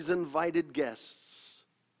all these invited guests,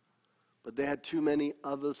 but they had too many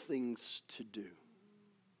other things to do.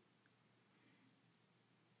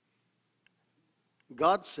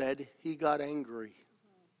 God said he got angry.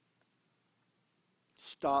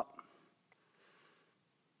 Stop.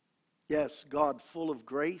 Yes, God full of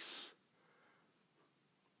grace.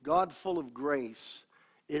 God full of grace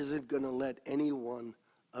isn't going to let anyone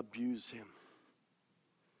abuse him.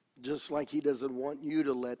 Just like he doesn't want you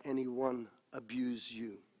to let anyone abuse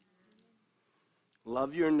you.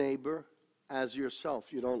 Love your neighbor as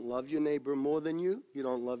yourself. You don't love your neighbor more than you. You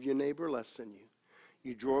don't love your neighbor less than you.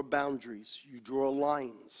 You draw boundaries. You draw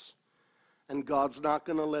lines. And God's not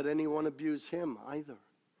going to let anyone abuse him either.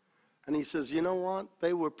 And he says, you know what?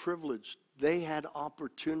 They were privileged. They had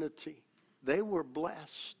opportunity. They were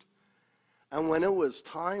blessed. And when it was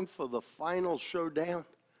time for the final showdown,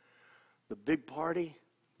 the big party,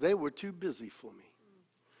 they were too busy for me.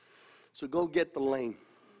 So go get the lame.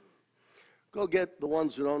 Go get the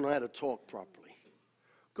ones who don't know how to talk properly.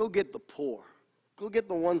 Go get the poor. Go get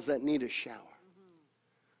the ones that need a shower.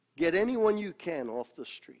 Get anyone you can off the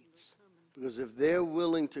streets. Because if they're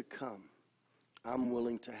willing to come, I'm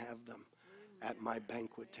willing to have them at my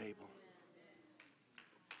banquet table.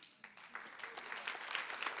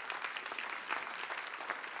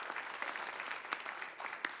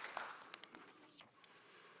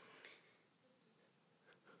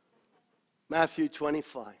 Matthew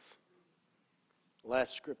 25.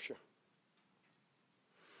 Last scripture.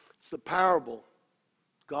 It's the parable.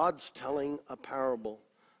 God's telling a parable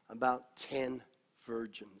about 10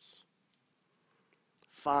 virgins.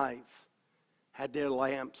 5 had their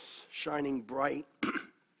lamps shining bright.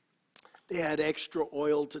 They had extra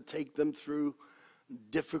oil to take them through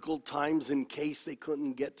difficult times in case they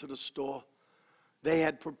couldn't get to the store. They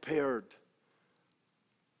had prepared.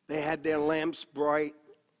 They had their lamps bright,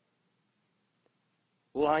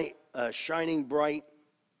 shining bright,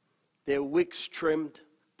 their wicks trimmed,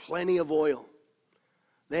 plenty of oil.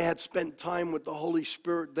 They had spent time with the Holy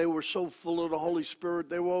Spirit. They were so full of the Holy Spirit,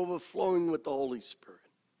 they were overflowing with the Holy Spirit.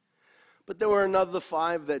 But there were another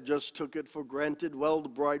 5 that just took it for granted. Well, the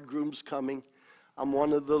bridegroom's coming. I'm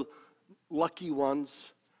one of the lucky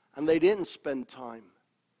ones. And they didn't spend time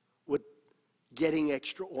with getting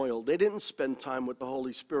extra oil. They didn't spend time with the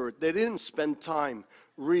Holy Spirit. They didn't spend time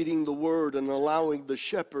reading the Word and allowing the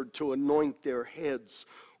shepherd to anoint their heads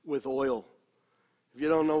with oil. If you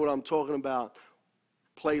don't know what I'm talking about,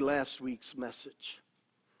 play last week's message.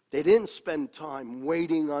 They didn't spend time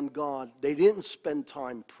waiting on God. They didn't spend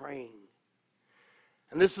time praying.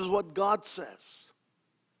 And this is what God says.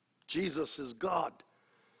 Jesus is God.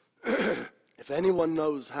 If anyone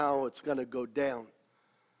knows how it's going to go down,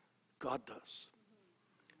 God does.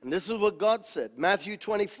 And this is what God said. Matthew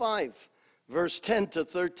 25, verse 10 to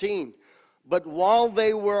 13. But while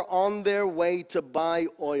they were on their way to buy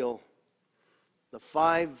oil, the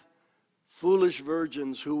 5 foolish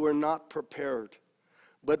virgins who were not prepared,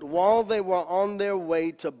 but while they were on their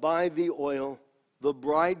way to buy the oil, the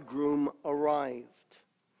bridegroom arrived.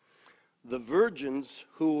 The virgins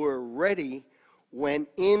who were ready went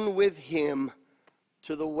in with him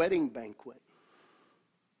to the wedding banquet.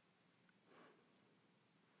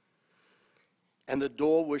 And the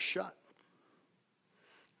door was shut.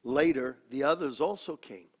 Later, the others also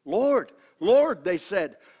came. Lord, Lord, they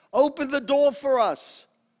said, open the door for us.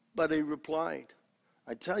 But he replied,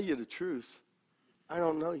 I tell you the truth, I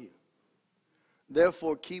don't know you.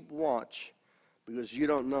 Therefore, keep watch, because you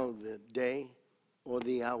don't know the day or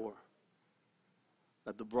the hour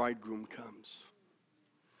that the bridegroom comes.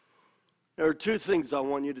 There are 2 things I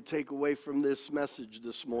want you to take away from this message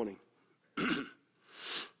this morning.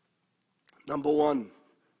 Number 1,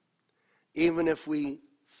 even if we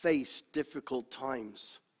face difficult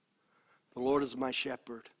times, the Lord is my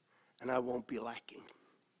shepherd, and I won't be lacking.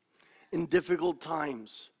 In difficult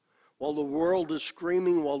times, while the world is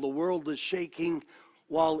screaming, while the world is shaking,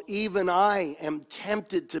 while even I am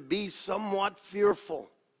tempted to be somewhat fearful,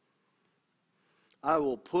 I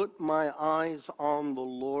will put my eyes on the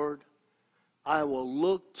Lord. I will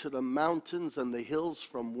look to the mountains and the hills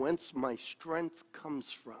from whence my strength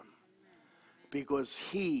comes from. Because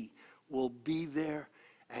he will be there,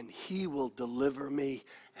 and he will deliver me,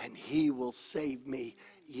 and he will save me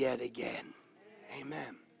yet again.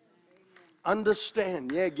 Amen.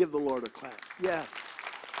 Understand. Yeah, give the Lord a clap. Yeah.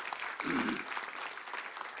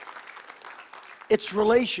 It's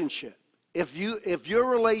relationship. If your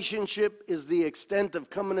relationship is the extent of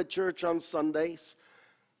coming to church on Sundays,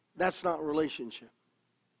 that's not relationship.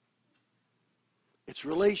 It's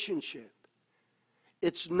relationship.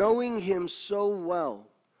 It's knowing him so well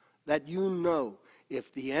that you know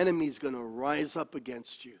if the enemy's going to rise up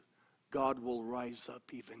against you, God will rise up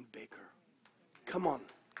even bigger. Come on.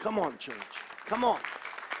 Come on, church. Come on.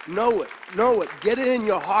 Know it. Know it. Get it in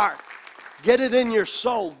your heart. Get it in your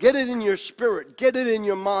soul. Get it in your spirit. Get it in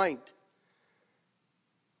your mind.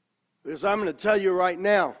 Because I'm going to tell you right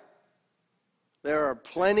now, there are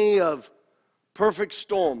plenty of perfect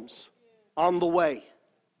storms on the way.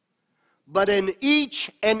 But in each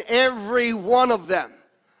and every one of them,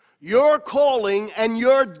 your calling and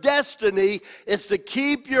your destiny is to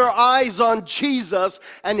keep your eyes on Jesus,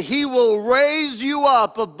 and he will raise you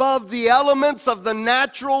up above the elements of the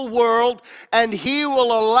natural world, and he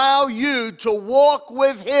will allow you to walk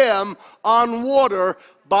with him on water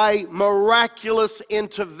by miraculous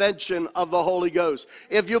intervention of the Holy Ghost.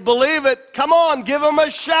 If you believe it, come on, give him a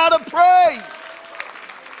shout of praise.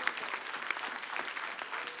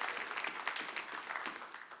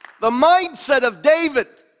 The mindset of David,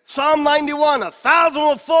 Psalm 91, 1,000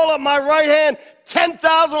 will fall at my right hand,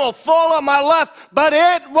 10,000 will fall at my left, but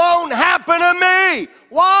it won't happen to me.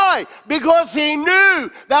 Why? Because he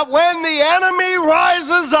knew that when the enemy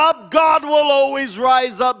rises up, God will always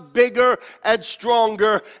rise up bigger and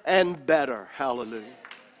stronger and better. Hallelujah.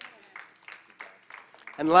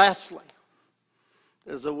 And lastly,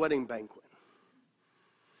 there's a wedding banquet.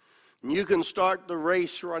 And you can start the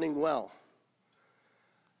race running well.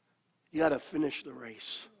 You got to finish the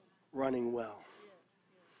race running well.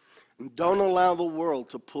 And don't allow the world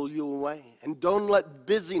to pull you away. And don't let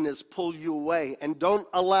busyness pull you away. And don't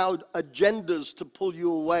allow agendas to pull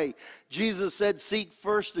you away. Jesus said, seek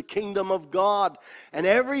first the kingdom of God. And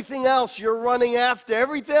everything else you're running after,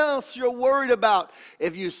 everything else you're worried about,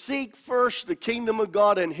 if you seek first the kingdom of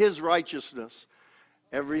God and His righteousness,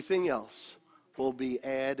 everything else will be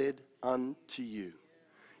added unto you.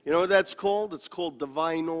 You know what that's called? It's called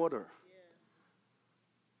divine order.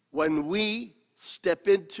 When we step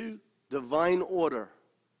into divine order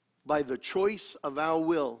by the choice of our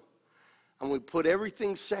will, and we put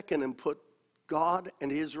everything second and put God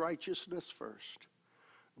and His righteousness first,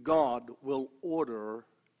 God will order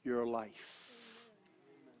your life.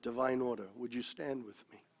 Divine order. Would you stand with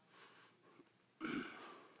me?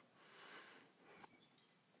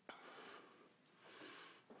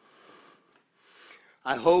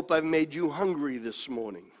 I hope I've made you hungry this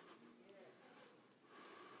morning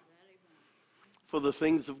for the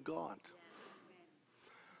things of God.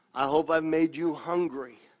 I hope I've made you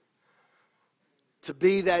hungry to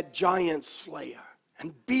be that giant slayer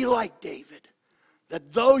and be like David.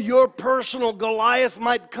 That though your personal Goliath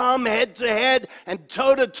might come head to head and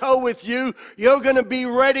toe to toe with you, you're going to be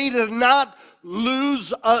ready to not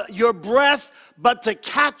lose your breath, but to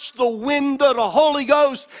catch the wind of the Holy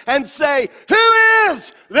Ghost and say, who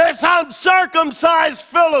is this uncircumcised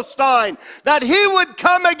Philistine that he would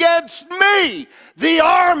come against me, the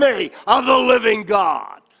army of the living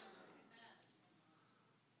God?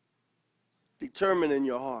 Determine in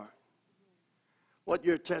your heart what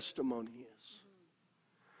your testimony is.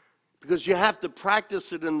 Because you have to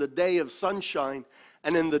practice it in the day of sunshine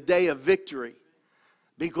and in the day of victory.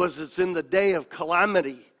 Because it's in the day of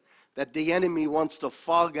calamity that the enemy wants to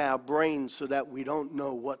fog our brains so that we don't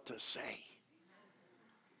know what to say.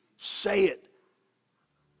 Say it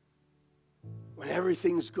when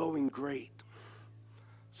everything's going great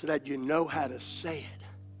so that you know how to say it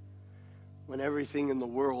when everything in the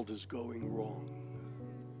world is going wrong.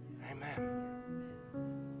 Amen.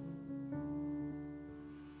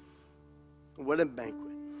 What a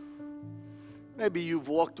banquet. Maybe you've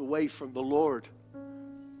walked away from the Lord.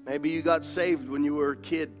 Maybe you got saved when you were a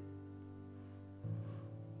kid.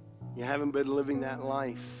 You haven't been living that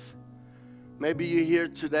life. Maybe you're here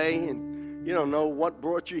today and you don't know what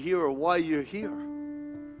brought you here or why you're here.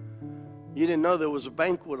 You didn't know there was a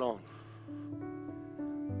banquet on.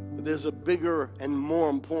 But there's a bigger and more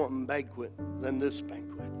important banquet than this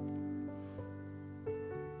banquet.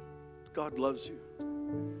 God loves you.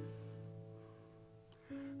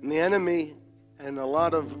 And the enemy and a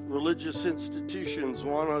lot of religious institutions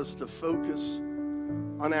want us to focus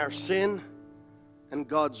on our sin and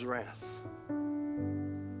God's wrath.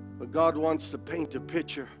 But God wants to paint a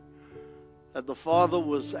picture that the Father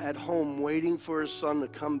was at home waiting for His Son to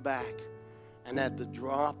come back, and at the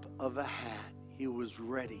drop of a hat, He was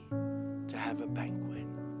ready to have a banquet.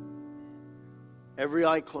 Every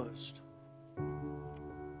eye closed.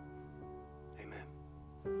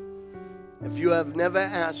 If you have never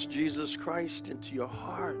asked Jesus Christ into your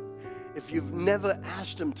heart, if you've never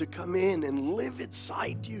asked Him to come in and live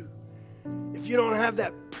inside you, if you don't have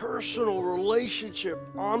that personal relationship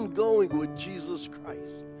ongoing with Jesus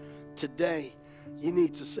Christ, today you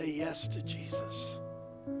need to say yes to Jesus.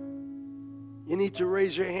 You need to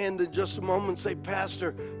raise your hand in just a moment and say,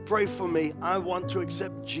 Pastor, pray for me. I want to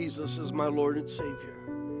accept Jesus as my Lord and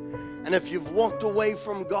Savior. And if you've walked away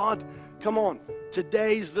from God, come on.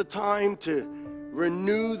 Today's the time to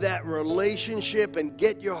renew that relationship and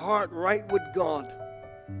get your heart right with God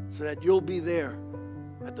so that you'll be there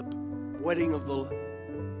at the wedding of the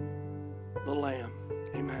Lamb.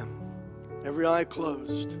 Amen. Every eye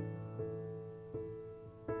closed.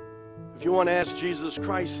 If you want to ask Jesus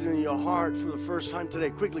Christ in your heart for the first time today,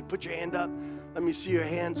 quickly put your hand up. Let me see your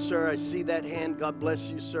hand, sir. I see that hand. God bless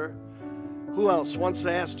you, sir. Who else wants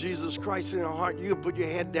to ask Jesus Christ in your heart? You can put your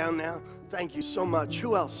head down now. Thank you so much.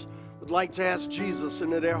 Who else would like to ask Jesus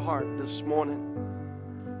into their heart this morning?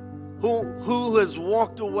 Who has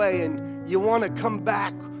walked away and you want to come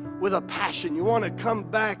back with a passion? You want to come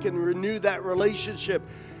back and renew that relationship?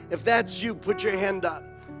 If that's you, put your hand up.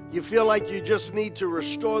 You feel like you just need to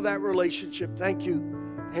restore that relationship. Thank you.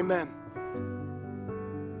 Amen.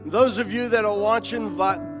 Those of you that are watching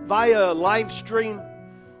via live stream,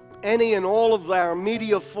 any and all of our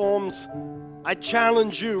media forms, I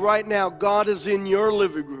challenge you right now, God is in your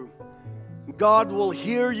living room. God will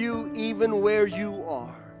hear you even where you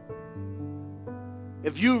are.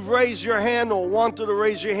 If you've raised your hand or wanted to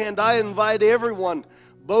raise your hand, I invite everyone,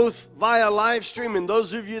 both via live stream and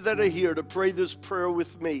those of you that are here, to pray this prayer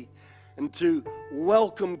with me and to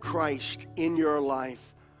welcome Christ in your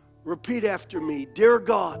life. Repeat after me. Dear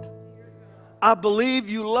God, I believe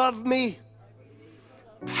you love me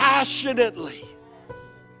passionately,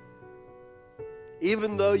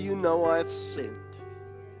 even though you know I've sinned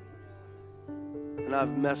and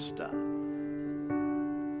I've messed up.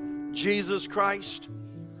 Jesus Christ,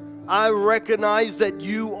 I recognize that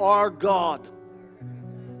you are God.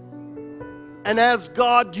 And as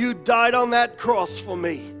God, you died on that cross for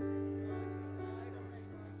me.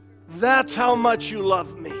 That's how much you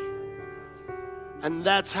love me. And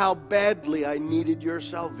that's how badly I needed your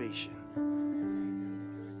salvation.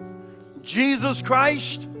 Jesus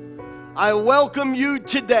Christ, I welcome you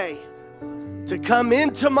today to come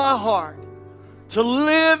into my heart, to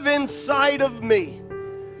live inside of me,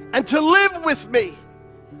 and to live with me,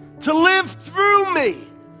 to live through me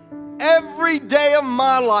every day of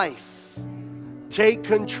my life. Take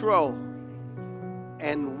control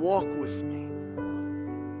and walk with me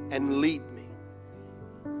and lead me.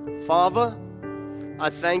 Father, I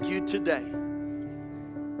thank you today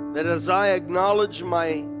that as I acknowledge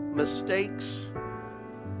my mistakes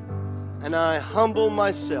and I humble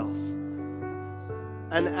myself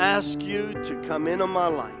and ask you to come into my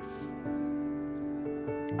life,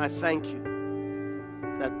 I thank you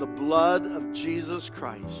that the blood of Jesus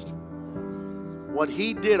Christ, what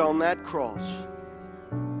he did on that cross,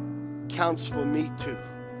 counts for me too.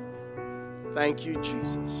 Thank you,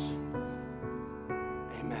 Jesus.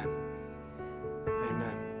 Amen.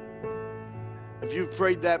 Amen. If you've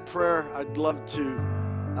prayed that prayer, I'd love to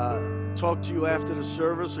talk to you after the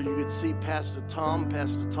service, or you could see Pastor Tom.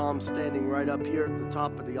 Pastor Tom standing right up here at the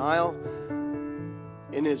top of the aisle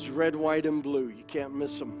in his red, white, and blue. You can't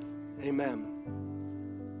miss him. Amen.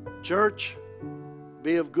 Church,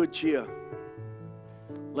 be of good cheer.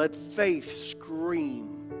 Let faith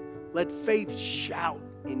scream. Let faith shout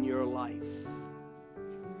in your life,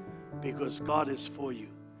 because God is for you.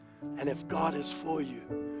 And if God is for you,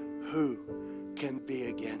 who can be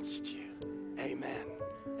against you? Amen.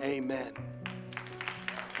 Amen.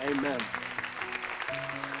 Amen.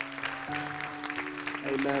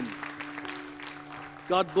 Amen.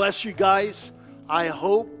 God bless you guys. I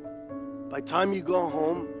hope by the time you go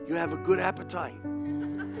home, you have a good appetite.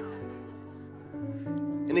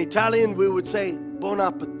 In Italian, we would say, buon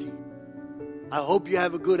appetito. I hope you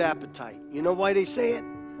have a good appetite. You know why they say it?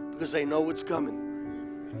 Because they know what's coming.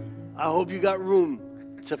 I hope you got room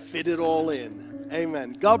to fit it all in.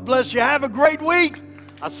 Amen. God bless you. Have a great week.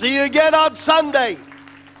 I'll see you again on Sunday.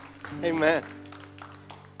 Amen.